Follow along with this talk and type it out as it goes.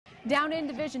Down in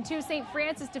Division II, St.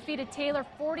 Francis defeated Taylor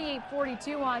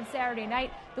 48-42 on Saturday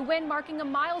night. The win marking a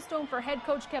milestone for head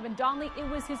coach Kevin Donnelly. It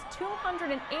was his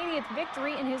 280th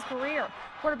victory in his career.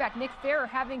 Quarterback Nick Farrer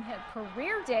having a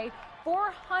career day,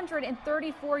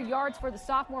 434 yards for the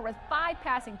sophomore with 5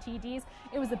 passing TDs.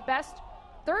 It was the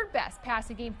third best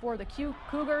passing game for the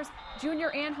Cougars.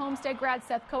 Junior and Homestead grad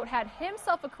Seth Coate had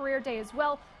himself a career day as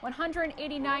well.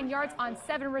 189 yards on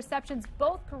 7 receptions,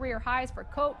 both career highs for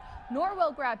Coate.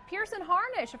 Norwell grad Pearson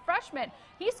Harnish, a freshman.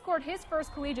 He scored his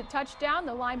first collegiate touchdown.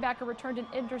 The linebacker returned an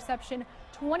interception,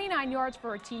 29 yards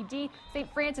for a TD.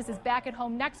 St. Francis is back at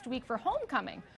home next week for homecoming.